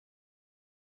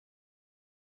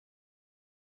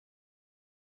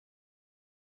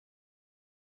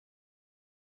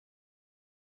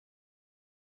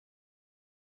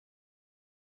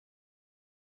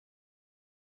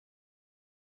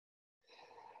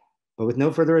But with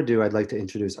no further ado, I'd like to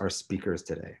introduce our speakers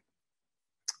today.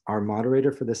 Our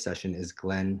moderator for this session is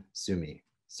Glenn Sumi.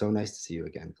 So nice to see you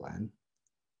again, Glenn.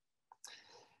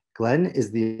 Glenn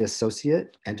is the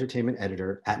Associate Entertainment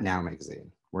Editor at Now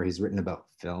Magazine, where he's written about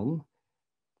film,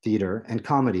 theater, and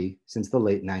comedy since the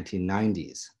late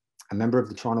 1990s. A member of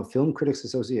the Toronto Film Critics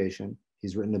Association,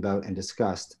 he's written about and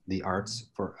discussed the arts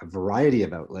for a variety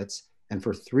of outlets, and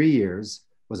for 3 years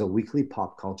was a weekly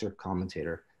pop culture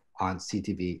commentator on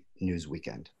CTV News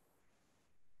Weekend.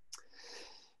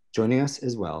 Joining us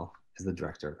as well is the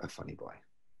director of Funny Boy,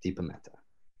 Deepa Mehta.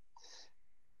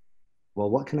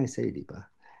 Well, what can I say, Deepa?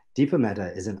 Deepa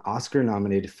Mehta is an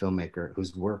Oscar-nominated filmmaker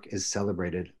whose work is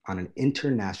celebrated on an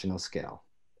international scale.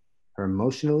 Her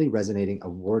emotionally resonating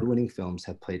award-winning films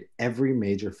have played every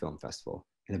major film festival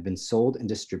and have been sold and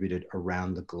distributed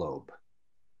around the globe.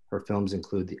 Her films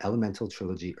include the Elemental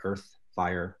trilogy Earth,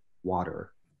 Fire,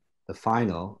 Water, the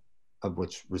final of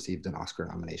which received an Oscar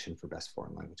nomination for Best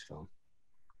Foreign Language Film,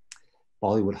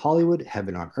 Bollywood Hollywood,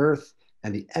 Heaven on Earth,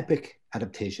 and the epic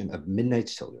adaptation of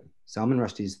Midnight's Children, Salman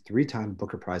Rushdie's 3-time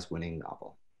Booker Prize winning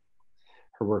novel.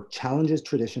 Her work challenges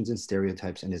traditions and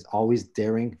stereotypes and is always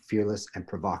daring, fearless, and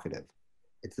provocative.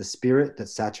 It's the spirit that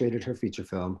saturated her feature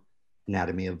film,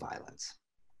 Anatomy of Violence.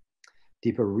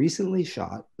 Deepa recently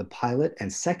shot the pilot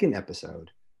and second episode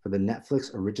for the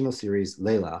Netflix original series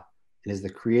Layla and is the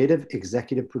creative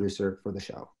executive producer for the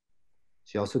show.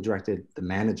 She also directed The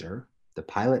Manager, the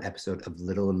pilot episode of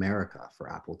Little America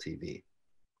for Apple TV.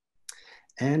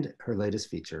 And her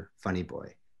latest feature, Funny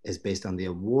Boy, is based on the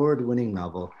award-winning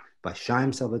novel by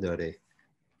Chaim Salvadori,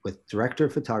 with director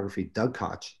of photography Doug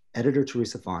Koch, editor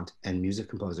Teresa Font, and music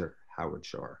composer Howard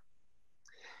Shore.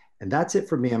 And that's it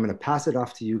for me. I'm going to pass it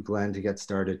off to you, Glenn, to get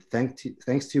started. Thanks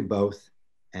to you both,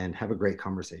 and have a great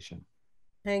conversation.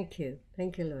 Thank you.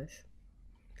 Thank you, Louis.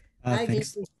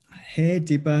 Thanks. Hey,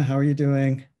 Deepa, how are you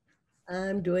doing?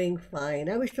 I'm doing fine.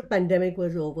 I wish the pandemic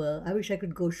was over. I wish I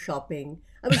could go shopping.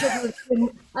 I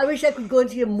wish I could go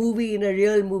and see a movie in a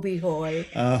real movie hall.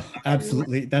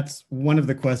 Absolutely. That's one of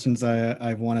the questions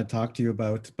I want to talk to you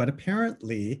about. But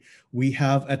apparently, we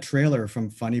have a trailer from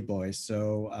Funny Boy.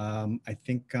 So I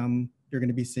think you're going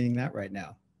to be seeing that right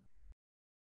now.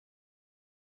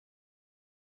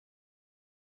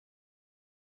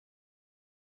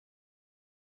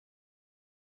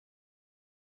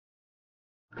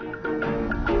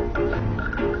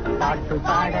 పాటు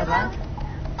పాడవా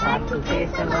పాటు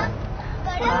చేసవా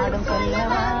పాడం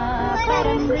కొల్లవా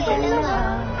పరంగు చెల్లవా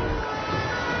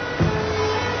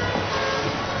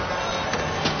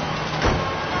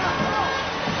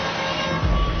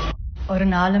ஒரு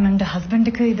நாளும் என்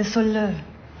ஹஸ்பண்டுக்கு இது சொல்ல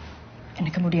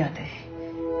எனக்கு முடியாது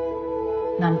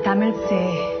நான் தமிழ்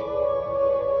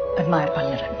admire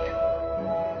பண்ணுறேன்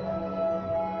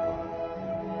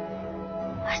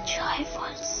A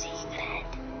joyful secret.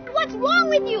 What's wrong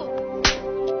with you?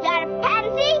 You're a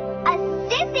pansy, a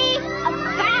sissy, a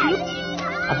fag.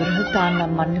 அவர்கள் தான்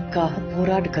நம் மண்ணுக்காக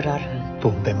போராடுகிறார்கள்.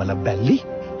 Told them on a belly?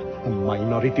 A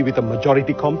minority with a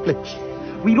majority complex.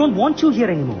 We don't want you here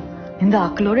anymore. இந்த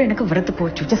ஆக்களோட எனக்கு வரத்து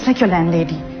போச்சு. Just like your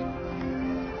landlady.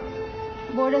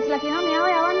 බෝඩස්ලා කියනවා මෙයාව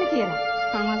යවන්න කියලා.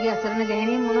 තමගේ අසරණ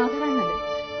ගෑණිය මොනවා කරන්නද?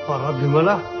 Ah,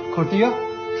 Bimala, Kotia,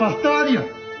 Sastadia.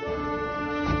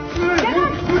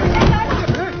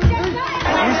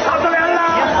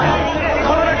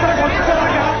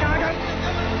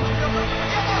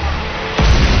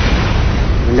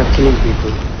 We're not killing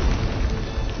people,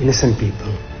 innocent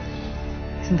people.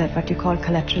 Isn't that what you call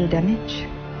collateral damage?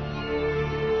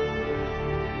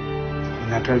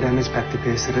 Collateral damage பத்தி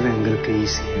பேசுறது எங்களுக்கு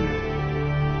ஈஸி.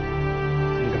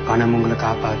 இந்த பணம் உங்களை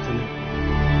காப்பாத்தும்.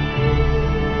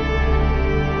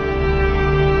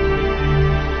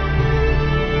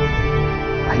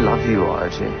 I love you,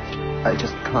 RJ. I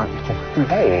just can't.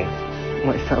 Hey,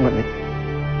 my family.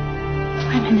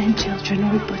 Women and children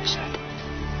were butchered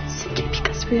simply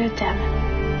because we are them.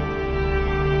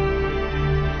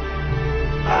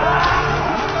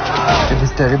 It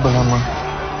was terrible, Amma.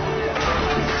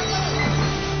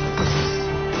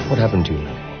 What happened to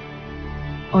you?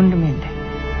 ஒன்றுமில்லை.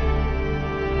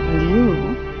 You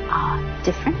are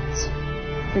different.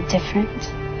 The different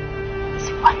is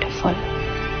wonderful.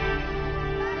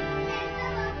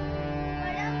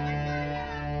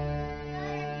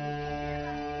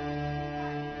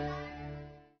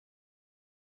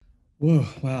 Whoa,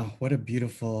 wow, what a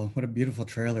beautiful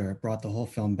trailer. It brought the whole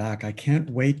film back. I can't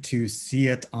wait to see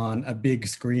it on a big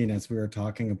screen, as we were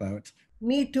talking about.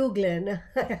 Me too, Glenn.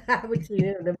 I haven't seen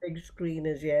it on a big screen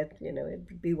as yet. You know, it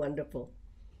would be wonderful.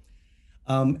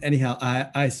 Anyhow,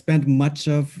 I spent much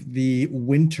of the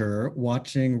winter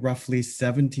watching roughly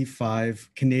 75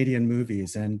 Canadian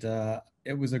movies, and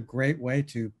it was a great way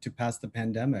to pass the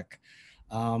pandemic.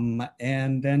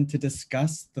 And then to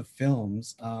discuss the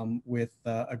films with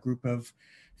a group of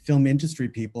film industry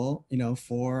people,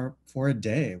 for a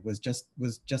day was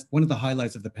just one of the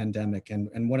highlights of the pandemic,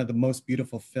 and one of the most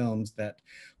beautiful films that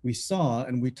we saw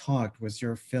and we talked was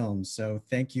your film. So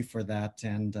thank you for that,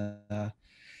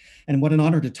 and what an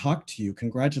honor to talk to you.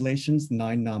 Congratulations,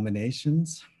 9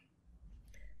 nominations.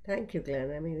 Thank you,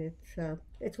 Glenn. I mean,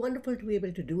 it's wonderful to be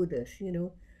able to do this.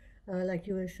 Like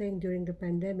you were saying during the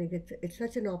pandemic, it's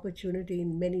such an opportunity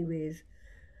in many ways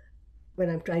when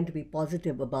I'm trying to be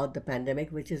positive about the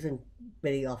pandemic, which isn't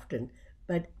very often,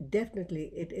 but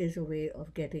definitely it is a way of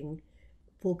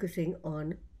focusing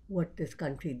on what this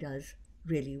country does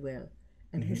really well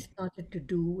and Mhm. has started to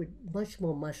do with much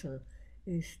more muscle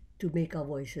is to make our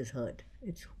voices heard.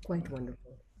 It's quite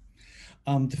wonderful.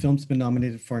 The film's been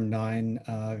nominated for 9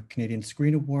 Canadian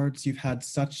Screen Awards. You've had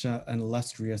such an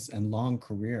illustrious and long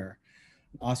career.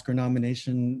 Oscar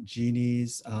nomination,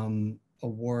 Genies,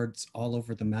 awards all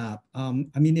over the map.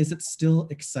 I mean, is it still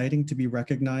exciting to be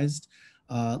recognized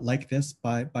like this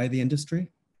by the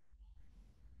industry?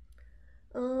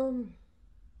 Um,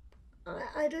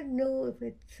 I don't know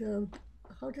if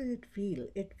how does it feel?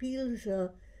 It feels,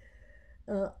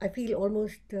 I feel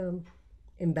almost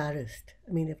embarrassed.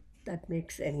 I mean, if that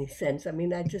makes any sense. I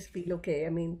mean, I just feel okay. I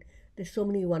mean, there's so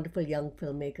many wonderful young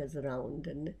filmmakers around,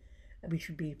 and we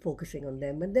should be focusing on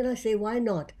them. And then I say, why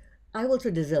not? I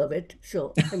also deserve it.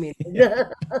 So, I mean,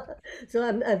 so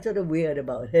I'm sort of weird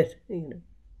about it.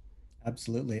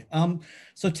 Absolutely.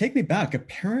 So take me back.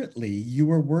 Apparently, you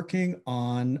were working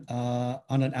on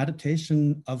an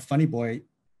adaptation of Funny Boy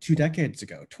 2 decades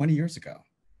ago, 20 years ago.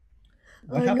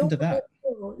 What happened No, to that?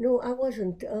 no, I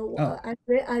wasn't. Oh,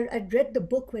 I'd read the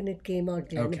book when it came out,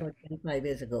 Glenn, okay. about 25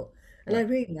 years ago, and I Right.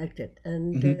 really liked it.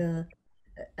 Hmm.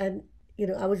 And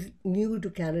I was new to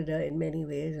Canada in many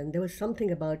ways, and there was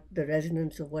something about the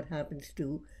resonance of what happens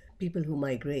to people who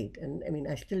migrate. And I mean,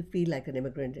 I still feel like an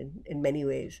immigrant in many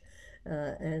ways,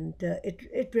 and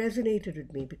it resonated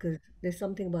with me because there's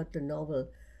something about the novel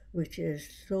which is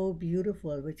so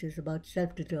beautiful, which is about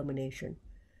self-determination,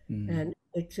 Mm, and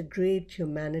it's a great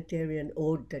humanitarian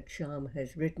ode that Sham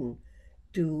has written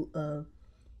to,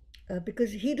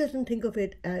 because he doesn't think of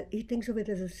it, he thinks of it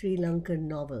as a Sri Lankan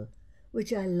novel,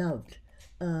 which I loved,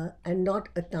 and not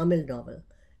a Tamil novel.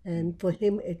 mm, And for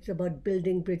him, it's about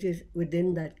building bridges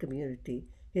within that community.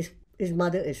 His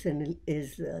mother is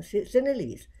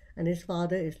Sinhalese, and his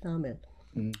father is Tamil.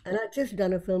 mm, And I'd just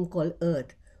done a film called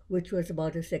Earth, which was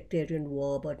about a sectarian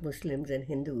war about Muslims and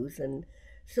Hindus. And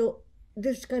so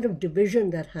this kind of division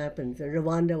that happens, and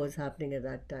Rwanda was happening at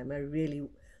that time.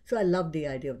 So I loved the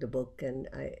idea of the book, and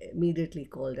I immediately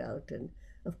called out. And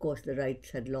of course, the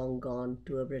rights had long gone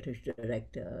to a British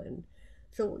director. And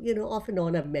so, off and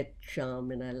on, I've met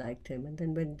Sham and I liked him. And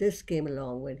then when this came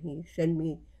along, when he sent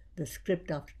me the script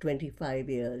after 25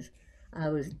 years, I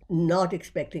was not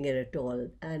expecting it at all.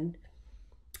 And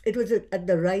it was at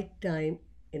the right time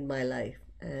in my life,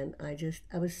 and I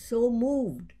was so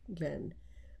moved, Glenn,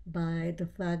 by the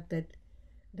fact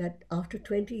that after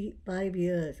 25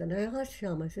 years, and I asked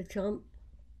Sham, I said, Sham,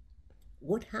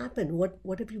 what happened?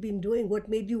 What have you been doing? What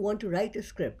made you want to write a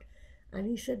script? And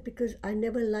he said, because I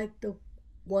never liked the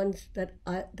ones that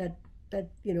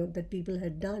people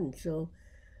had done. So,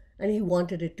 and he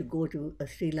wanted it to go to a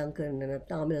Sri Lankan and a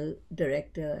Tamil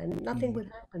director, and nothing mm, would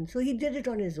happen. So he did it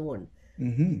on his own.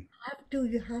 mhm.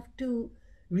 You have to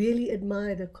really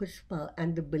admire the chutzpah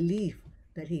and the belief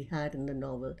that he had in the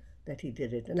novel that he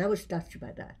did it, and I was touched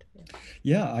by that. Yeah.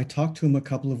 Yeah, I talked to him a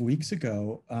couple of weeks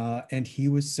ago, and he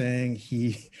was saying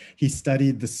he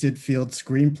studied the Sid Field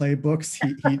screenplay books.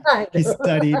 I He know.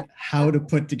 studied how to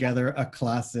put together a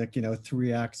classic,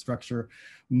 3 act structure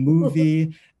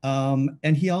movie.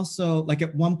 And he also, like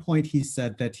at one point, he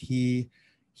said that he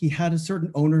had a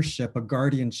certain ownership, a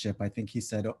guardianship, I think he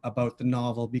said, about the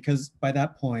novel, because by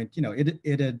that point,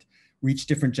 it had reached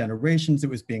different generations. It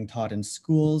was being taught in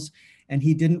schools, and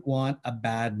he didn't want a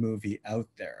bad movie out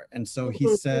there. And so he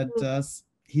said,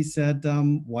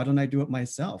 why don't I do it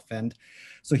myself? And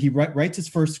so he writes his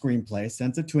first screenplay,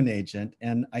 sends it to an agent,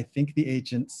 and I think the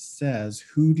agent says,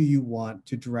 who do you want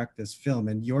to direct this film?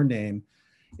 And your name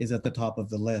is at the top of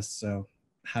the list. So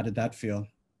how did that feel?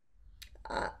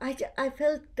 I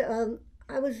felt,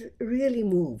 I was really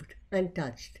moved and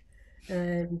touched,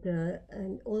 and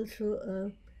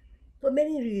also, for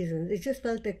many reasons, it just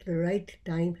felt like the right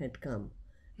time had come.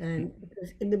 And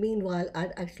because in the meanwhile,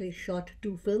 I'd actually shot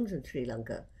two films in Sri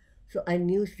Lanka. So I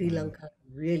knew Sri Lanka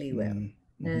really well, Mm,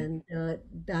 mhm. and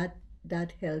that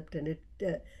that helped, and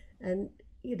and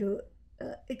you know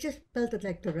it just felt at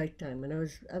like the right time, and I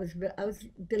was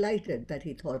delighted that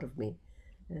he thought of me,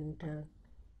 and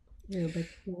but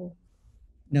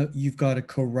Now, you've got a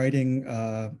co-writing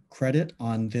credit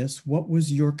on this. What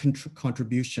was your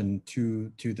contribution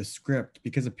to the script?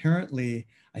 Because apparently,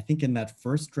 I think in that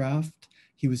first draft,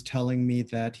 he was telling me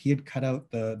that he had cut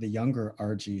out the younger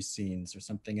RG scenes or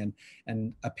something,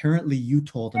 and apparently you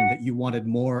told him that you wanted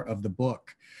more of the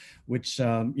book, which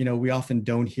we often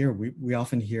don't hear. We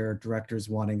often hear directors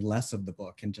wanting less of the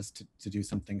book and just to do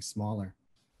something smaller.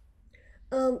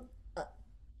 um, uh,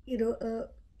 you know,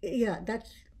 yeah,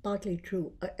 that's partly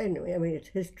true. Anyway, I mean, it's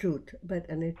his truth, but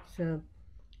and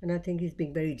I think he's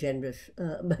being very generous.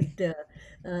 I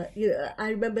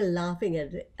remember laughing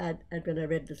at when I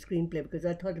read the screenplay because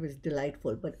I thought it was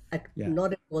delightful, but Yeah.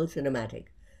 not at all cinematic,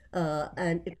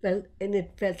 and it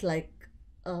felt like,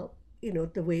 uh,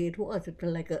 the way it was. It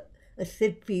felt like a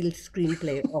Sid Field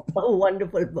screenplay of a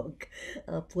wonderful book.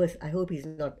 Plus, I hope he's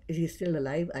not. Is he still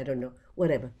alive? I don't know.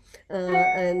 Whatever.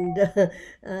 And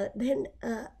then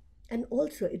and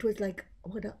also it was like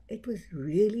it was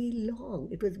really long.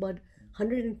 It was about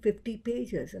 150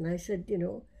 pages, and I said,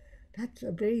 that's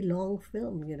a very long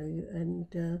film,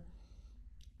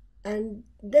 and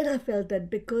then I felt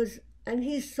that and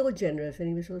he's so generous and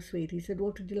he was so sweet. He said,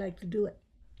 "What would you like to do?"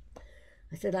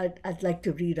 I said, I'd like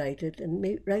to rewrite it and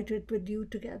write it with you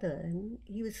together. And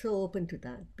he was so open to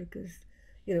that because,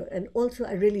 and also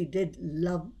I really did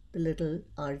love the little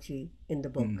RG in the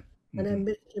Mm, book. And I mhm.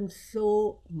 missed him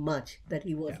so much that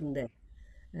he Yeah. wasn't there.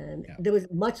 And Yeah. there was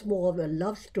much more of a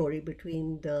love story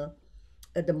between the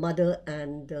mother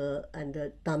and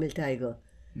the Tamil tiger,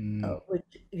 Mm,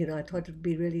 which I thought it'd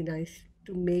be really nice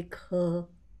to make her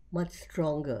much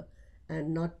stronger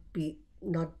and not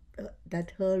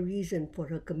that her reason for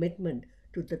her commitment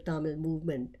to the Tamil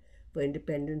movement for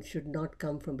independence should not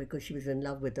come from because she was in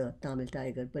love with the Tamil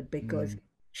tiger, but because mm.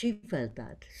 she felt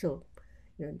that. So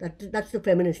that's the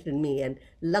feminist in me, and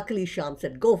luckily Sham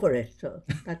said go for it. So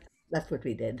that's what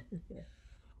we did.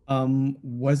 Yeah.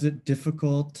 Was it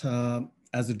difficult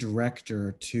as a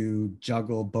director to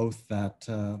juggle both that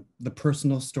the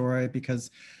personal story, because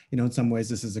in some ways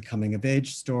this is a coming of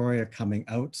age story, a coming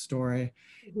out story,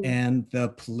 Mhm. and the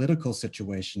political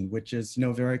situation, which is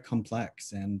very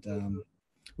complex. And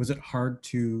was it hard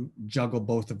to juggle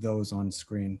both of those on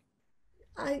screen?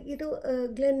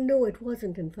 Glenn, no, it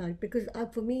wasn't, in fact, because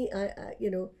for me,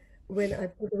 when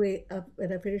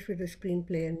I finished with the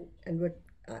screenplay and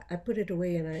I put it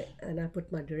away and I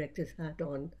put my director's hat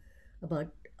on about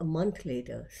a month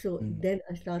later. So Mm, then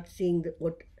I start seeing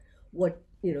what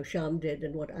Sham did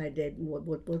and what I did and what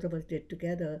both of us did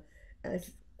together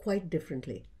as quite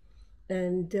differently.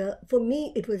 And for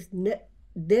me,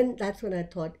 then that's when I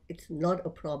thought it's not a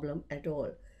problem at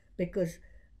all because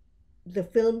the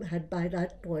film had by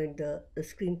that point the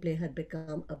screenplay had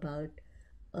become uh,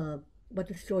 about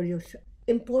the story of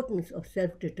importance of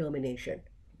self-determination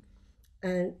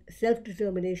and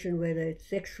self-determination, whether it's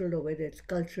sexual or whether it's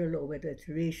cultural or whether it's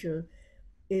racial,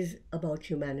 is about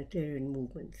humanitarian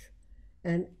movements,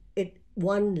 and it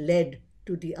one led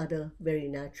to the other very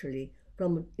naturally.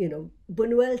 From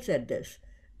Buñuel said this: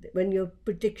 when you're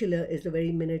particular is the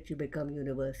very minute you become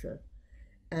universal,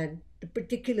 and the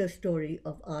particular story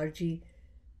of RG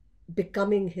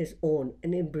becoming his own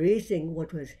and embracing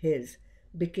what was his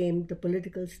became the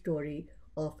political story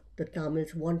of the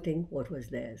Tamils wanting what was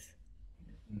theirs.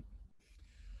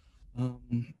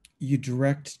 mm. You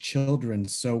direct children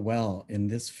so well in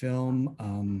this film.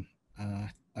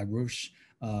 Arush,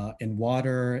 in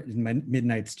Water, in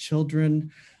Midnight's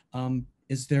Children.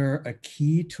 Is there a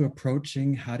key to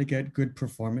approaching how to get good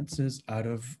performances out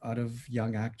of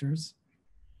young actors?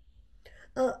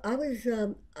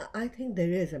 I think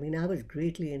there is. I mean, I was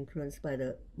greatly influenced by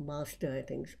the master, I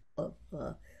think, of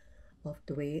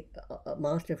the way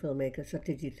master filmmaker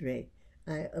Satyajit Ray.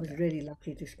 I was Yeah. really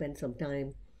lucky to spend some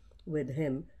time with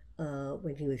him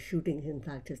when he was shooting, in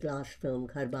fact, his last film,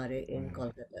 Kharbare, in Wow.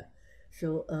 Kolkata.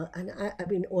 So, and I've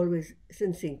been always,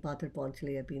 since seeing Pathar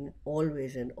Ponchale, I've been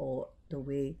always in awe the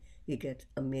way he got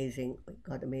amazing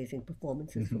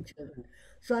performances Mhm. from children.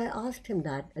 So I asked him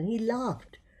that, and he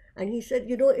laughed. And he said,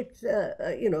 it's,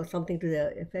 something to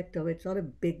the effect of it's not a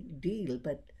big deal,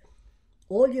 but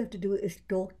all you have to do is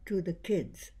talk to the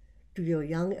kids, to your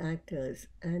young actors,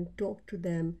 and talk to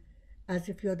them as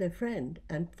if you're their friend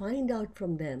and find out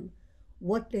from them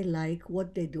what they like,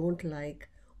 what they don't like,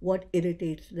 what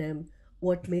irritates them,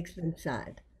 what makes them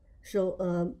sad.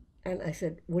 So, and I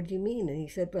said, "What do you mean?" And he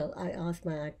said, "Well, I asked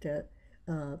my actor,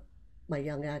 uh, my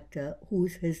young actor,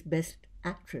 who's his best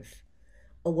actress,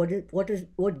 or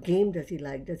what game does he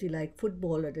like? Does he like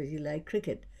football or does he like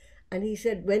cricket? And he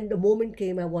said, when the moment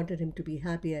came, I wanted him to be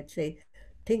happy. I'd say,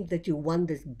 think that you won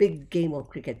this big game of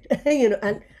cricket,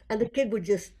 and the kid would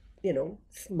just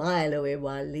smile away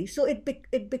wildly. So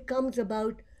it becomes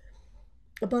about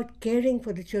caring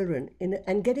for the children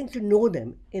and getting to know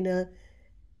them in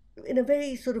a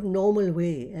very sort of normal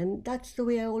way. And that's the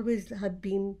way I always have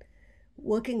been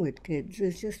working with kids,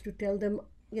 is just to tell them,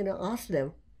 ask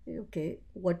them, okay,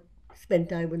 spend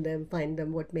time with them, find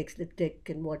them what makes them tick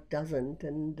and what doesn't,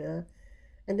 and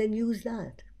then use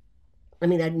that. I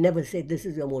mean, I'd never say this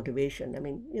is your motivation. I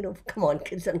mean, come on,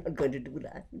 kids are not going to do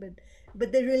that.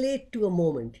 But they relate to a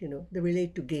moment, They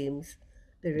relate to games,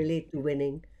 they relate to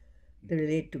winning, they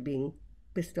relate to being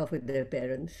pissed off with their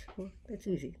parents. Well, that's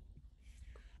easy.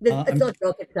 It's I'm not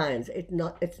rocket science.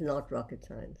 It's not rocket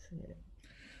science.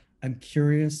 I'm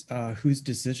curious whose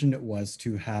decision it was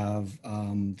to have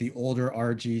the older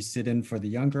RG sit in for the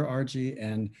younger RG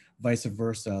and vice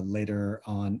versa later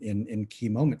on in key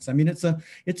moments. I mean, it's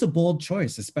a bold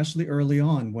choice, especially early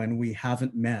on when we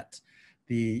haven't met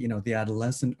the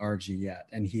adolescent RG yet,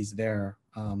 and he's there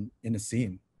in a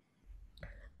scene.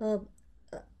 Uh,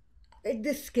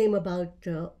 this came about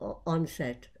on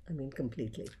set. I mean,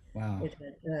 completely. Wow.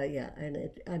 Yeah, and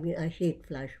I mean, I hate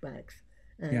flashbacks,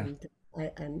 Yeah.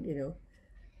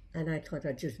 and I thought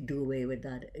I'd just do away with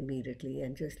that immediately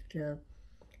and just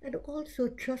and also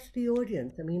trust the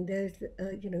audience. I mean,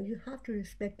 you have to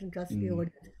respect and trust the Mm.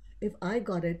 audience. If I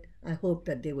got it, I hope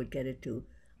that they would get it too.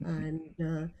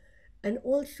 And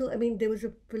also, I mean, there was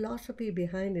a philosophy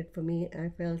behind it for me. I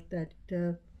felt that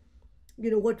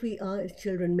what we are as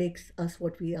children makes us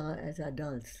what we are as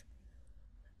adults,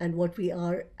 and what we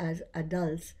are as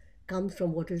adults comes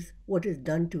from what is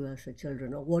done to us as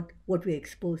children, or what we're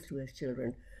exposed to as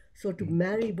children. So to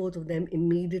marry both of them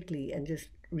immediately and just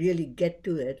really get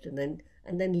to it and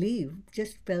then leave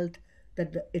just felt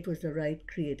that it was the right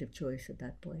creative choice at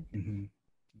that point. Mm-hmm.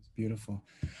 It's beautiful.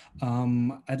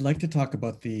 I'd like to talk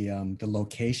about the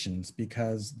locations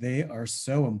because they are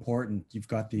so important. You've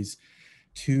got these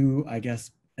two, I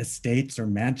guess, estates or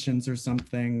mansions or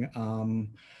something.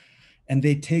 And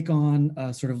they take on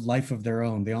a sort of life of their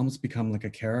own. They almost become like a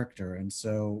character. And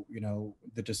so,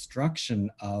 the destruction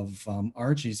of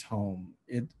Archie's home,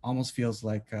 it almost feels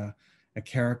like a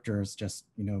character is just,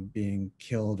 being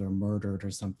killed or murdered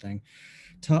or something.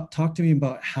 Talk to me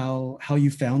about how you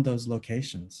found those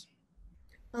locations.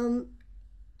 Um,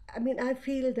 I mean, I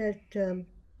feel that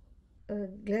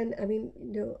Glenn. I mean,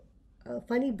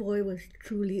 Funny Boy was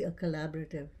truly a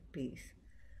collaborative piece.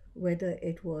 Whether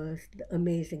it was the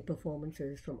amazing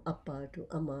performances from Appa to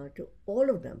Amma to all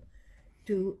of them,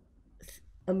 to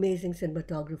amazing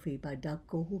cinematography by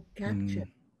Dakko, who captured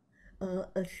Mm,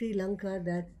 a Sri Lanka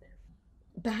that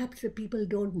perhaps the people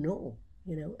don't know,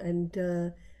 and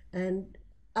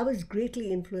I was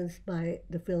greatly influenced by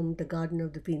the film The Garden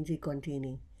of the Finzi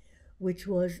Contini, which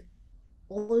was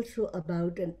also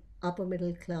about an upper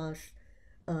middle class,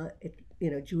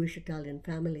 Jewish Italian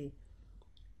family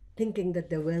thinking that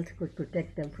their wealth could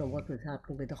protect them from what was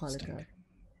happening with the interesting. Holocaust.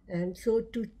 And so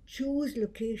to choose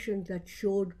locations that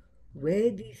showed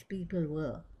where these people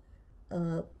were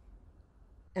uh,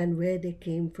 and where they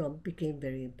came from became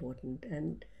very important.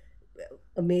 And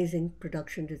amazing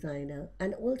production designer.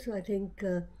 And also, I think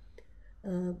uh,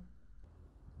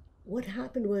 what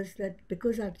happened was that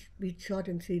because we shot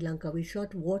in Sri Lanka, we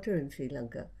shot water in Sri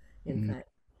Lanka, in Mm, fact,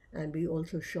 and we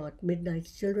also shot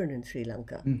Midnight's Children in Sri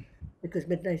Lanka mm, because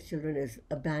Midnight's Children is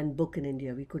a banned book in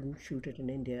India. We couldn't shoot it in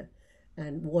India,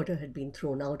 and water had been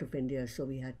thrown out of India, so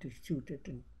we had to shoot it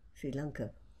in Sri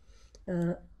Lanka.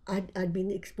 Uh, I'd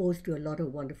been exposed to a lot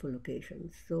of wonderful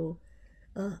locations. So,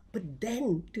 but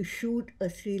then to shoot a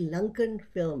Sri Lankan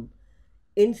film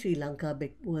in Sri Lanka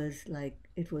was like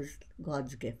it was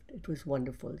God's gift. It was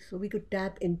wonderful. So we could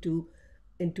tap into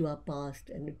our past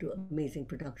and into amazing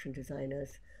production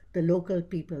designers. The local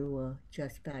people were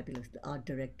just fabulous. The art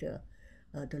director,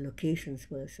 the locations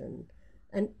person,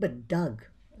 and but Doug.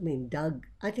 I mean, Doug.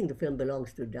 I think the film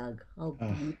belongs to Doug. How oh,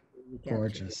 beautifully he captured it.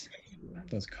 gorgeous.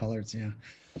 Those colors, yeah.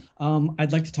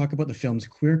 I'd like to talk about the film's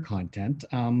queer content,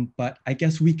 but I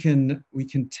guess we can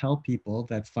tell people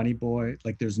that Funny Boy,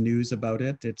 like there's news about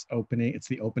it. It's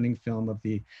the opening film of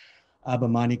the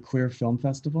Abamani Queer Film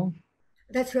Festival.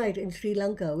 That's right, in Sri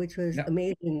Lanka, which was Yeah.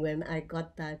 amazing when I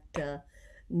got that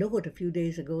note a few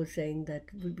days ago saying that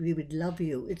we would love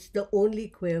you. It's the only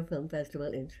queer film festival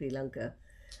in Sri Lanka.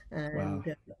 Wow.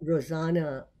 And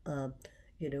Rosanna,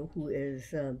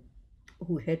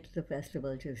 who heads the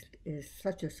festival, just is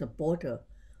such a supporter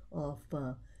of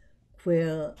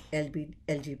queer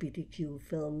LGBTQ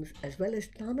films as well as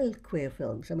Tamil queer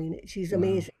films. I mean, she's Wow.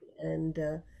 amazing.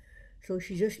 And so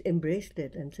she just embraced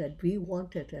it and said, we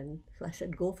want it. And so I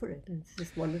said, go for it. And it's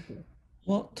just wonderful.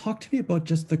 Well, talk to me about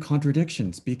just the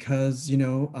contradictions because,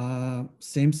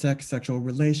 same-sex sexual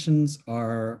relations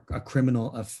are a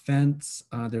criminal offense.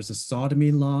 There's a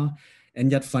sodomy law,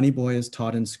 and yet Funny Boy is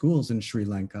taught in schools in Sri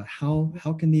Lanka.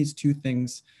 How can these two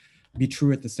things be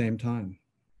true at the same time?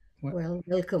 What? Well,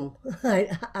 welcome.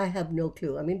 I have no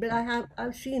clue. I mean, but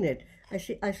I've seen it.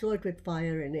 I saw it with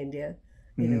Fire in India.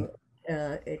 You Mhm.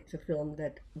 know, it's a film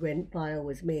that when Fire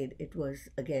was made, it was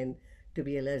again to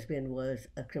be a lesbian was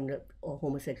a criminal, or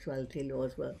homosexuality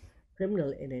laws were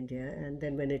criminal in India. And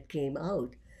then when it came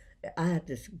out, I had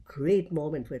this great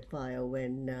moment with Fire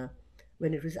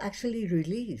when it was actually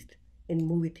released in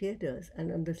movie theaters,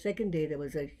 and on the second day there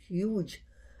was a huge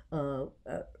uh,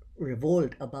 uh,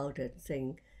 revolt about it,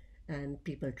 saying and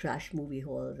people trashed movie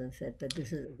halls and said that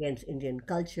this is against Indian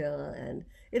culture, and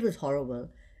it was horrible.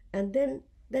 And then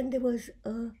there was,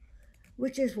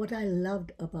 which is what I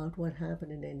loved about what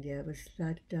happened in India, was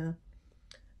that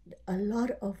a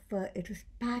lot of it was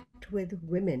packed with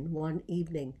women one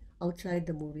evening outside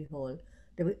the movie hall.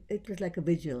 It was like a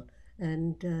vigil,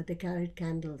 and they carried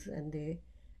candles,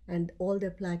 and all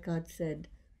their placards said,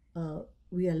 uh,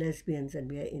 "We are lesbians and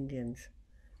we are Indians."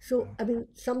 So I mean,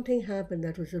 something happened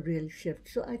that was a real shift.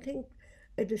 So I think,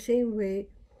 in the same way,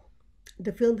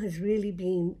 the film has really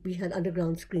been. We had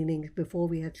underground screenings before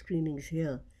we had screenings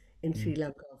here in Sri Mm.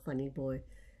 Lanka. Funny Boy,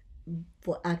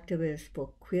 for activists, for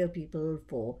queer people,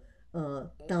 for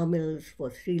Tamils, for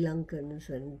Sri Lankans,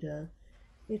 and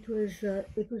it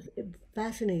was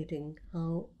fascinating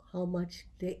how much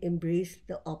they embraced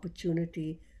the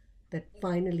opportunity that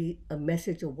finally a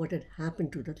message of what had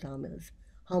happened to the Tamils,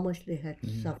 how much they had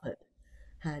Mm. suffered,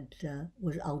 had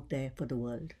was out there for the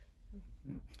world.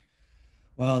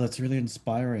 Wow, that's really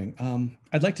inspiring.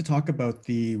 I'd like to talk about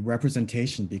the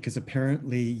representation because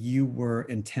apparently you were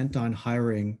intent on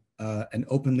hiring an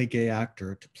openly gay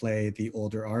actor to play the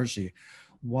older Arji.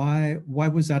 Why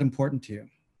was that important to you?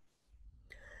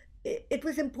 It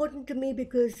was important to me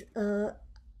because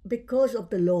of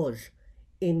the laws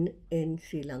in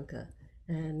Sri Lanka,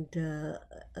 and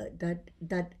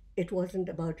that it wasn't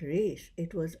about race.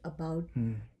 It was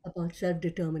Mm. about self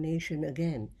determination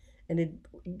again, and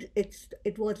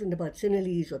it wasn't about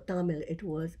Sinhalese or Tamil. It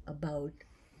was about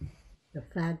the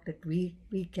fact that we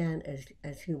can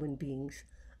as human beings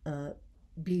uh,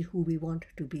 be who we want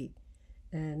to be,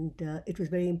 and it was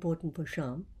very important for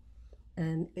Sham,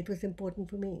 and it was important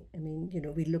for me. I mean,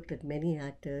 we looked at many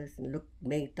actors and looked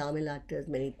many Tamil actors,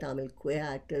 many Tamil queer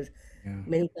actors, Yeah.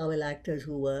 many Tamil actors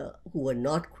who were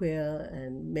not queer,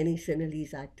 and many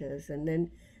Sinhalese actors. And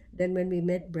then when we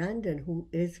met Brandon, who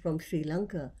is from Sri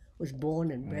Lanka, was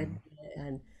born and bred Wow. there,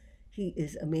 and he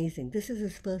is amazing. This is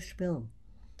his first film,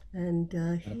 and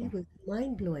he Incredible. was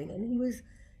mind blowing. And he was,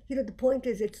 the point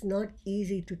is, it's not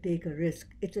easy to take a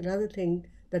risk. It's another thing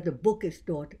that the book is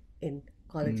taught in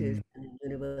colleges Mm. and in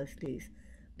universities,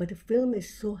 but a film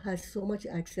has so much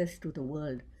access to the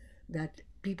world that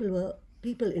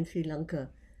people in Sri Lanka,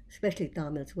 especially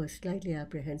Tamils, were slightly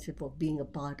apprehensive of being a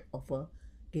part of a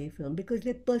gay film because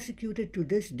they're persecuted to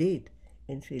this date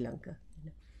in Sri Lanka.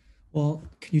 Well,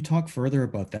 can you talk further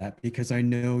about that? Because I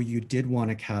know you did want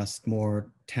to cast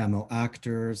more Tamil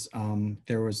actors.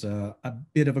 There was a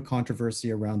bit of a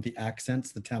controversy around the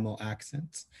accents, the Tamil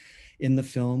accents in the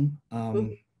film.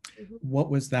 Mhm, mhm. What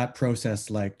was that process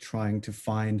like trying to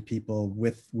find people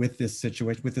with this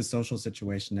situation, with this social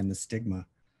situation and the stigma?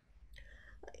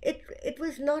 It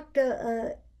was not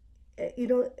you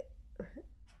know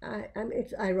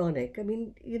it's ironic. I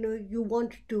mean, you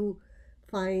want to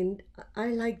find. I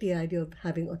like the idea of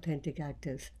having authentic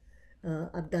actors.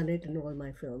 I've done it in all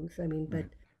my films. I mean, but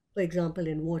Right. for example,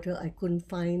 in Water, I couldn't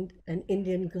find an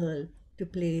Indian girl to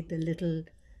play the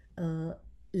uh,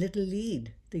 little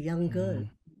lead, the young girl Mhm.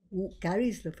 who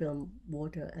carries the film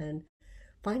Water. And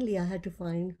finally, I had to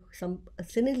find a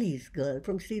Sinhalese girl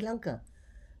from Sri Lanka.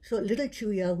 So little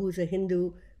Chuya, who's a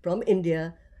Hindu from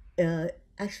India, uh,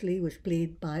 actually was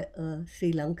played by a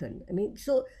Sri Lankan. I mean,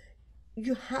 so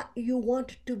you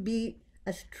want to be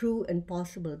as true and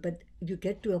possible, but you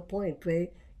get to a point where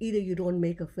either you don't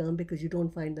make a film because you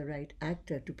don't find the right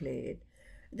actor to play it.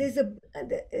 There's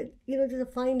a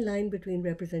fine line between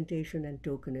representation and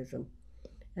tokenism,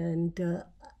 and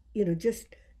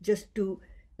just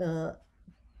uh,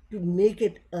 to make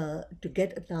it to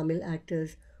get Tamil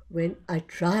actors when I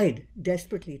tried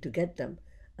desperately to get them,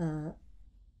 uh,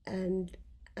 and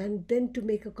and then to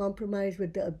make a compromise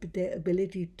with their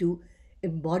ability to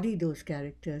embody those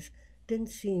characters didn't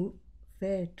seem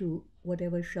fair to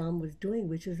whatever Sham was doing,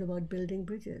 which is about building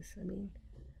bridges. I mean,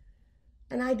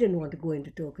 and I didn't want to go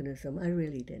into tokenism. I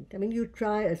really didn't. I mean, you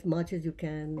try as much as you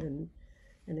can,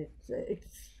 and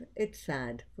it's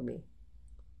sad for me.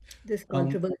 This Um,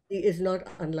 controversy is not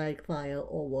unlike fire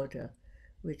or water,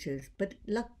 which is, but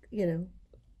luck,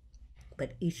 but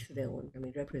each to their own. I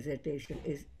mean, representation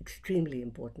is extremely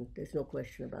important. There's no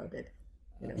question about it,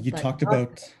 you but talked not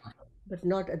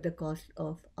about, at the cost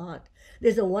of art.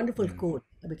 There's a wonderful yeah. quote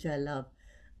which I love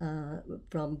uh,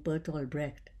 from Bertolt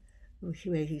Brecht,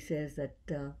 where he says that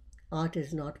art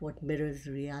is not what mirrors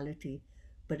reality,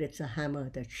 but it's a hammer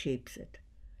that shapes it.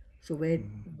 So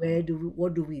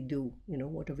what do we do?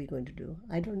 What are we going to do?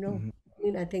 I don't know. Mhm. I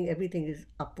mean, I think everything is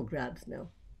up for grabs now.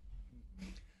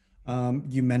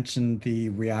 You mentioned the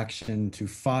reaction to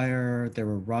fire. There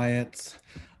were riots.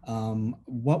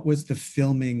 What was the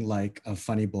filming like of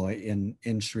Funny Boy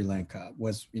in Sri Lanka?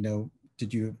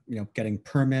 Did you getting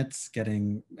permits,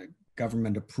 getting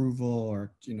government approval,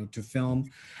 or to film?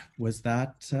 Was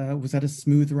that a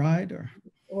smooth ride, or?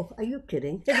 Oh, are you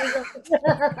kidding? It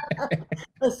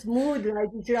was a smooth ride.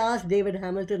 You should ask David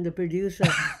Hamilton, the producer.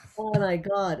 Oh my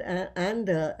God, and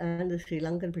the Sri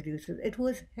Lankan producers. It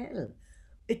was hell.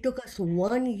 It took us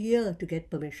 1 year to get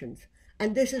permissions,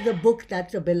 and this is a book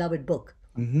that's a beloved book.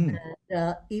 Hmm.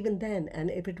 And even then, and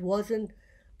if it wasn't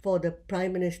for the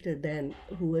prime minister then,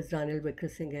 who was Ranil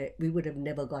Wickremesinghe, we would have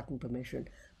never gotten permission.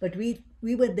 But we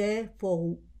were there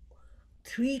for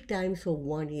 3 times for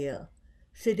 1 year,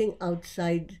 sitting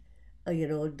outside, the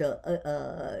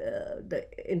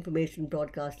information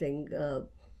broadcasting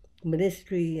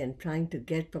ministry, and trying to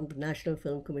get from the National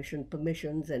Film Commission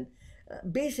permissions. And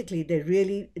basically,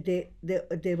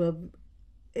 they were.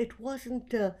 It wasn't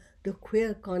the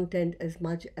queer content as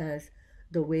much as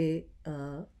the way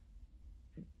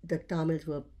the Tamils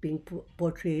were being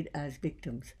portrayed as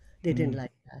victims. They didn't Mm,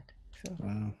 like that. So.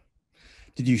 wow.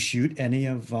 Did you shoot any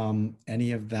of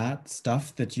that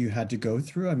stuff that you had to go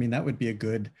through? I mean, that would be a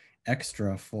good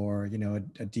extra for, a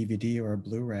DVD or a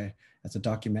Blu-ray as a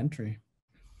documentary.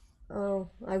 Oh,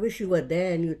 I wish you were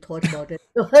there and you thought about it.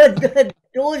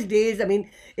 Those days, I mean,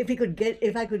 if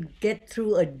I could get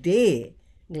through a day,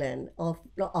 Glenn, of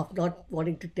not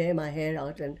wanting to tear my hair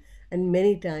out, and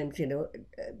many times,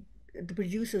 the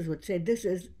producers would say, "This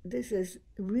is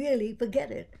really,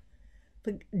 forget it.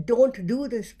 Don't do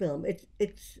this film."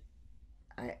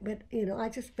 But I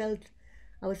just felt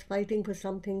I was fighting for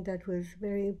something that was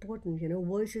very important.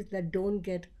 Voices that don't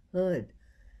get heard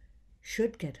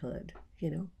should get heard.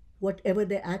 Whatever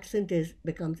their accent is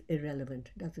becomes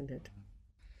irrelevant, doesn't it?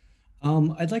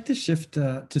 I'd like to shift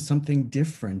to something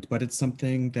different, but it's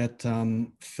something that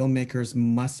filmmakers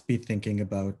must be thinking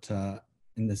about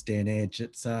in this day and age.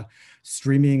 It's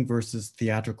streaming versus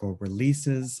theatrical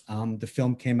releases. The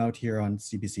film came out here on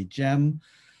CBC Gem.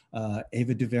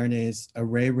 Ava DuVernay's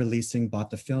Array Releasing bought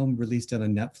the film, released it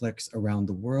on Netflix around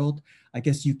the world. I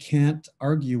guess you can't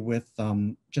argue with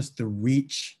just the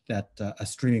reach that a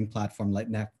streaming platform like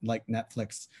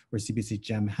Netflix or CBC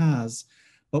Gem has.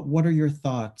 But what are your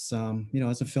thoughts,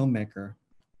 as a filmmaker,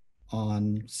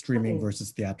 on streaming Fine.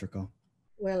 versus theatrical?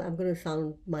 Well, I'm going to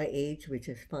sound my age, which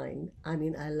is fine. I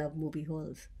mean, I love movie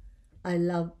halls. I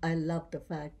love the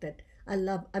fact that I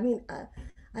love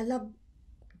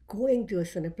going to a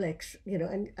Cineplex,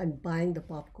 and buying the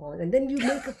popcorn, and then you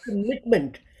make a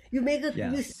commitment. You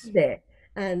Yes. sit there,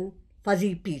 and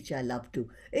Fuzzy Peach, I love too.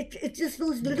 It's just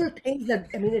those little things that,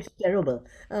 I mean, it's terrible,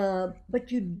 but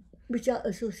which are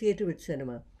associated with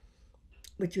cinema,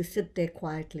 which you sit there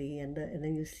quietly, and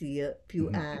then you see a few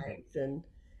Mhm. ads, and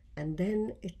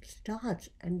then it starts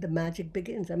and the magic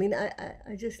begins. I mean,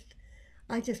 I just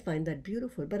find that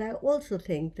beautiful. But I also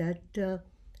think that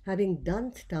having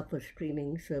done stuff for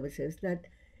streaming services, that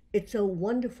it's a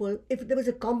wonderful. If there was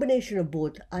a combination of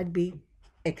both, I'd be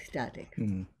ecstatic.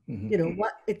 Mhm. Mhm.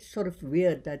 What it's sort of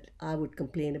weird that I would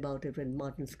complain about it when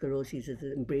Martin Scorsese has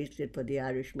embraced it for The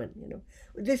Irishman.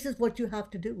 This is what you have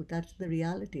to do. That's the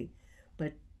reality.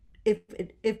 But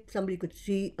if somebody could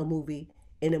see a movie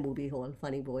in a movie hall,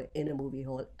 Funny Boy in a movie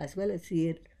hall, as well as see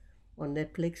it on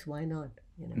Netflix, why not?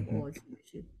 Mhm. Or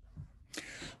YouTube.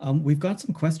 We've got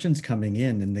some questions coming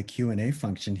in the Q&A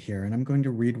function here, and I'm going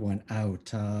to read one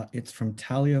out. It's from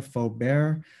Talia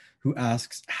Faubert, who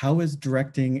asks, how is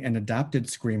directing an adapted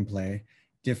screenplay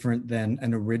different than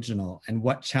an original, and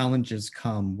what challenges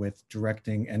come with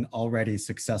directing an already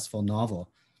successful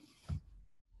novel?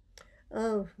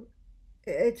 Oh,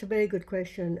 it's a very good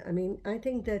question. I mean, I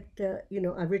think that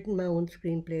I've written my own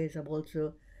screenplays. I've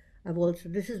also.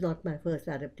 This is not my first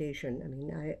adaptation. I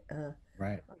mean, I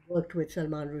Right. worked with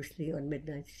Salman Rushdie on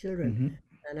Midnight Children. Hmm.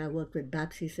 and I worked with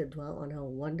Babsi Sidhwa on her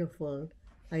wonderful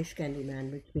Ice Candy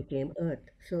Man, which became Earth.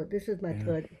 So this is my Yeah.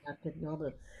 third adapted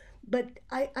novel. But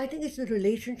I think it's the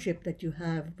relationship that you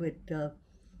have with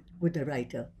the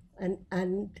writer.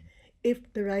 And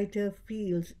if the writer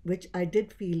feels, which I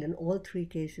did feel in all three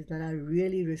cases, that I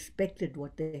really respected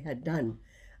what they had done,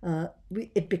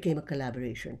 it became a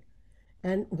collaboration.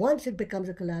 And once it becomes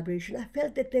a collaboration, I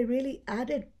felt that they really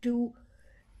added to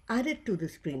the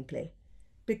screenplay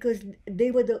because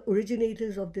they were the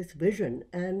originators of this vision,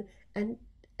 and and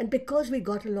because we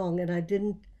got along, and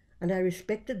I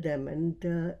respected them,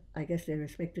 and I guess they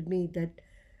respected me, that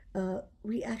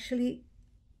we actually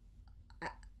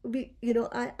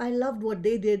I loved what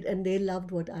they did and they loved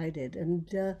what I did, and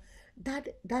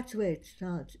that's where it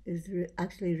starts, is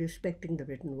actually respecting the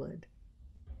written word.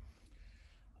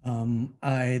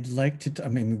 I'd like to, I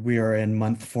mean, we are in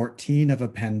month 14 of a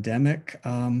pandemic.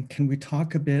 Can we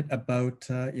talk a bit about,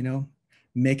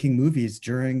 making movies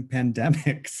during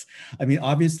pandemics? I mean,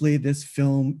 obviously this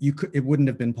film, it wouldn't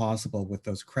have been possible with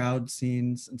those crowd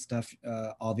scenes and stuff,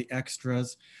 all the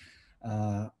extras.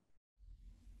 Uh,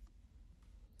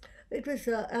 It was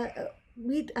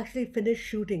we'd actually finished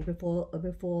shooting before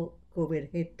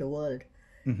COVID hit the world,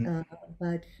 mhm, uh,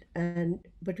 but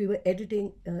but we were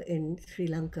editing in Sri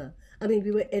Lanka. I mean,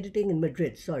 we were editing in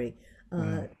Madrid. Sorry,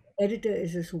 wow. editor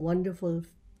is this wonderful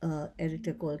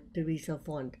editor called Teresa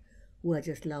Font, who I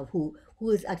just love. Who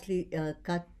has actually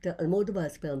cut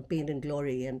Almodovar's film Pain and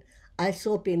Glory, and I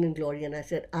saw Pain and Glory, and I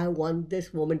said, I want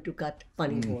this woman to cut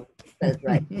funny Mm. bone. It felt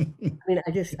right. I mean,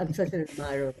 I'm such an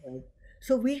admirer of hers.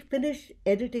 So we finished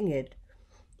editing it,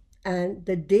 and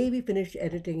the day we finished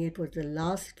editing it was the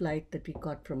last flight that we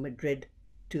got from Madrid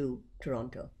to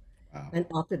Toronto. Wow. And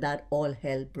after that, all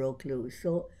hell broke loose.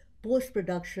 So post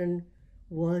production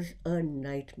was a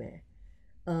nightmare.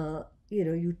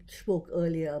 You spoke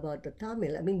earlier about the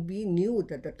Tamil. I mean, we knew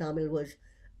that the Tamil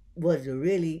was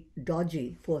really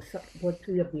dodgy for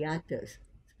three of the actors,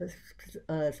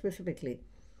 specifically,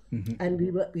 Mhm,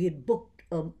 and we had booked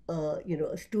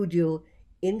a studio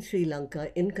in Sri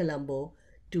Lanka, in Colombo,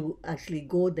 to actually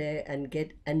go there and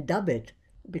get and dub it,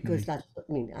 because mhm, that's,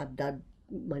 I mean, I've done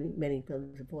many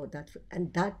films before,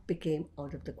 and that became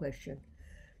out of the question.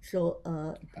 So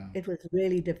wow. it was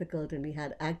really difficult, and we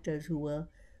had actors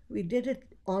we did it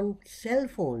on cell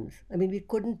phones. I mean, we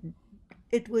couldn't,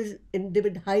 they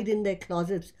would hide in their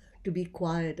closets to be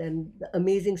quiet, and the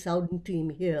amazing sound team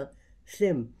here,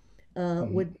 Sim, uh,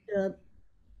 Mhm, would uh,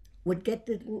 would get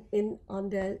it in on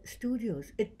their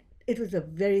studios. It was a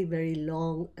very, very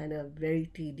long and a very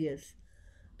tedious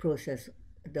process.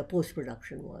 The post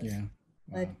production was, yeah.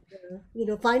 but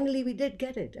Wow. finally we did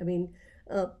get it. I mean,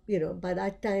 by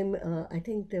that time, I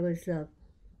think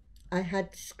I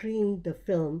had screened the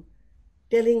film,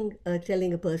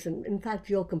 telling a person, in fact,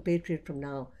 your compatriot from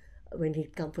now, when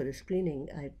he'd come for the screening,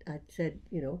 I'd said,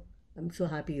 I'm so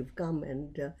happy you've come,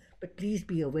 and but please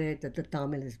be aware that the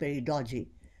Tamil is very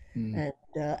dodgy, Mm,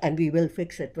 and we will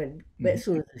fix it as mhm.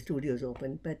 soon as the studios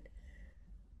open. But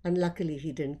unluckily,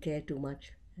 he didn't care too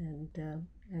much,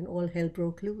 and all hell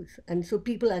broke loose. And so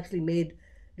people actually made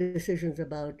decisions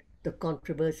about the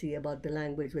controversy about the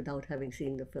language without having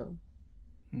seen the film.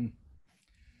 Mm.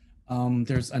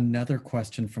 There's another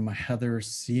question from a Heather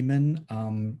Seaman.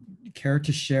 Care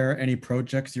to share any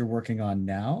projects you're working on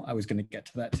now? I was going to get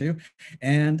to that too.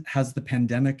 And has the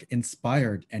pandemic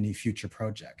inspired any future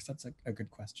projects? That's a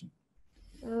good question.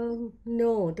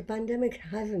 No, the pandemic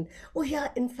hasn't. Oh, yeah,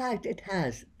 in fact, it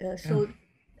has. Yeah. So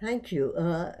thank you.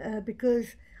 Because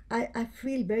I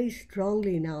feel very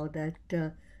strongly now that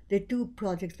there are two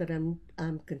projects that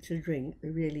I'm considering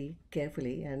really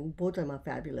carefully, and both of them are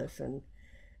fabulous. And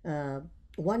uh,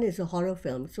 one is a horror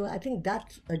film. So I think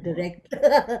that's a direct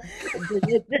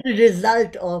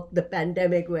result of the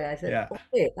pandemic, where I said, Yeah.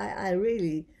 okay, I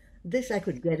really, this I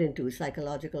could get into,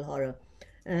 psychological horror.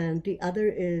 And the other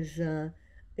is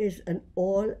an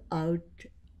all-out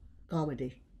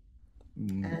comedy,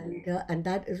 Mm. and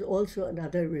that is also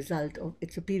another result of,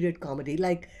 it's a period comedy.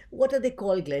 Like, what are they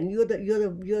called, Glenn? You're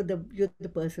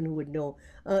the person who would know.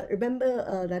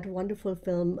 Remember that wonderful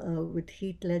film with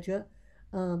Heath Ledger,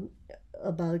 um,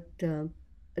 about A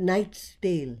Knight's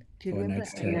Tale? Do you Oh, A remember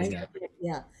Knight's A Tale. Knight's Yeah. Tale?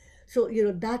 Yeah. So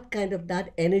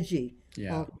that energy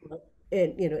Yeah. of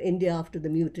India after the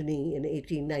mutiny in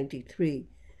 1893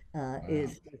 Wow.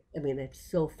 is, I mean, it's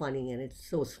so funny and it's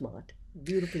so smart,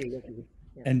 beautifully written.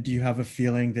 Yeah. And do you have a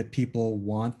feeling that people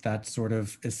want that sort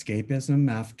of escapism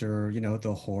after,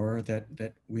 the horror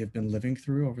that we have been living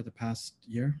through over the past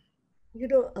year? You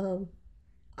know,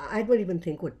 I don't even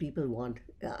think what people want.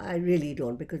 I really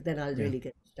don't, because then I'll Yeah. really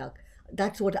get stuck.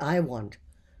 That's what I want.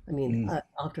 I mean,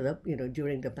 after the,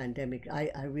 during the pandemic,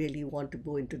 I really want to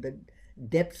go into the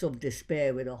depths of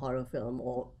despair with a horror film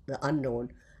or the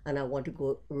unknown, and I want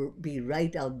to be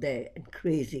right out there and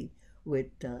crazy with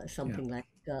Yeah. something like,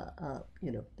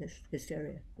 this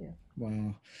hysteria. Yeah.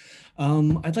 Wow.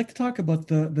 I'd like to talk about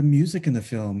the music in the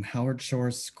film, Howard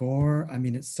Shore's score. I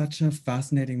mean, it's such a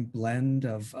fascinating blend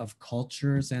of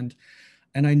cultures, and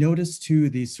I noticed too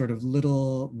these sort of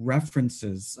little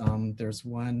references. There's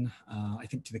one, I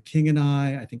think, to The King and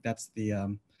I think that's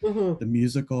Hmm. the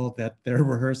musical that they're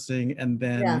rehearsing, and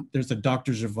Yeah. then there's a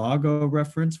Dr. Zhivago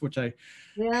reference, Yeah. which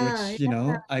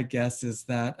I guess is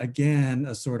that again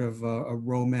a sort of a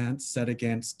romance set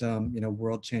against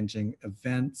world-changing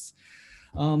events.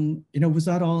 Was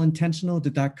that all intentional?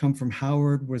 Did that come from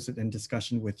Howard? Was it in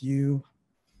discussion with you?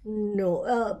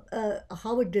 No,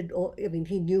 Howard did. I mean,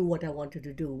 he knew what I wanted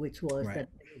to do, which was Right. that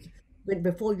when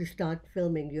before you start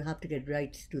filming, you have to get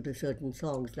rights to the certain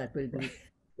songs that will Right.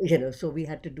 be, so we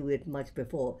had to do it much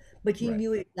before. But he Right.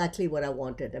 knew exactly what I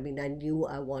wanted. I mean, I knew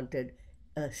I wanted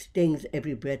Sting's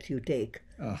 "Every Breath You Take"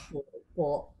 Oh, for,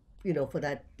 for for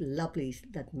that lovely,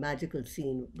 that magical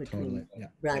scene totally. between Yeah.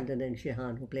 Brandon and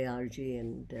Shehan, who play RG,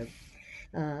 and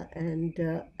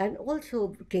also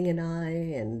King and I,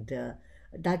 and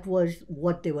that was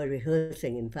what they were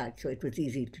rehearsing, in fact. So it was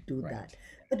easy to do Right. that.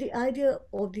 But the idea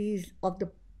of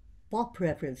the pop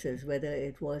references, whether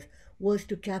it was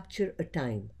to capture a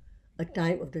time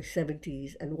of the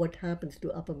 70s, and what happens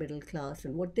to upper middle class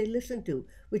and what they listen to,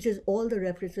 which is all the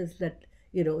references that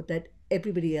that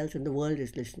everybody else in the world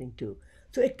is listening to.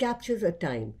 So it captures a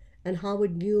time, and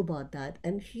Howard knew about that.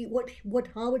 And what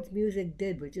Howard's music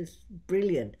did, which is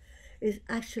brilliant, is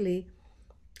actually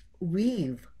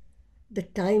weave the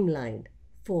timeline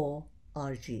for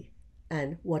RG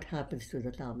and what happens to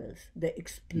the Tamils, the Mhm.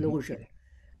 explosion.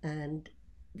 And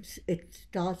it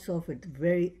starts off with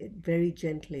very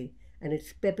gently, and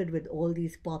it's peppered with all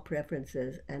these pop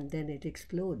references, and then it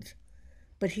explodes.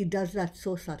 But he does that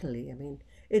so subtly. I mean,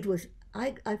 it was,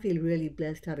 I feel really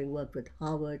blessed having worked with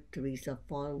Howard, Teresa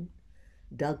Fong,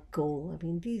 Doug Cole. I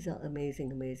mean, these are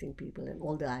amazing, amazing people, and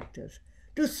all the actors.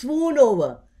 To swoon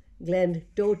over, Glenn,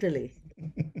 totally.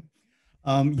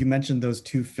 You mentioned those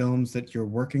two films that you're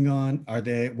working on. Are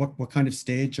they what kind of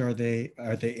stage are they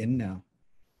in now?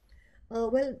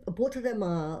 Well, both of them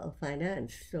are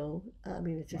finance, so I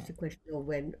mean, it's just Wow. a question of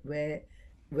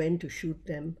when to shoot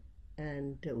them,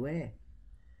 and where.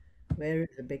 Where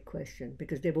is a big question,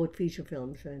 because they're both feature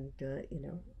films, and they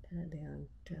aren't.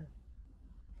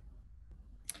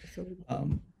 So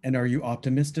And are you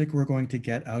optimistic we're going to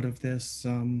get out of this,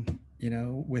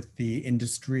 with the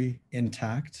industry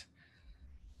intact?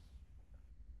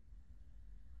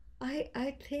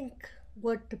 I think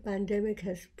what the pandemic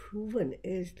has proven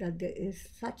is that there is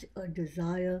such a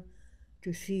desire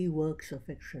to see works of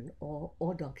fiction or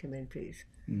documentaries.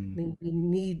 I Mm, mean, we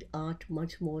need art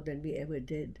much more than we ever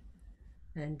did,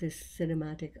 and this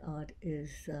cinematic art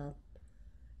is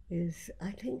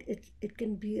I think it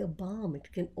can be a balm.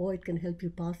 It can help you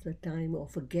pass the time or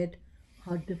forget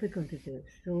how difficult it is.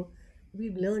 So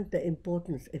we've learned the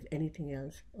importance, if anything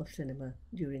else, of cinema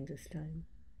during this time,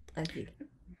 I feel.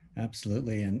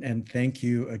 absolutely. And thank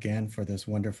you again for this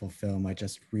wonderful film. I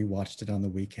just rewatched it on the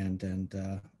weekend, and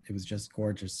it was just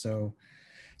gorgeous. So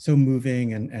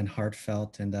moving and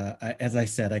heartfelt. And as I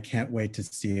said, I can't wait to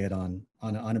see it on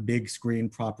a big screen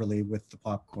properly with the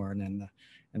popcorn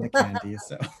and the candy.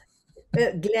 So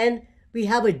Glenn, we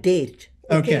have a date,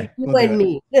 okay? okay, You we'll do and it.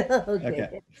 me. Okay,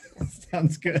 Okay.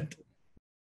 sounds good.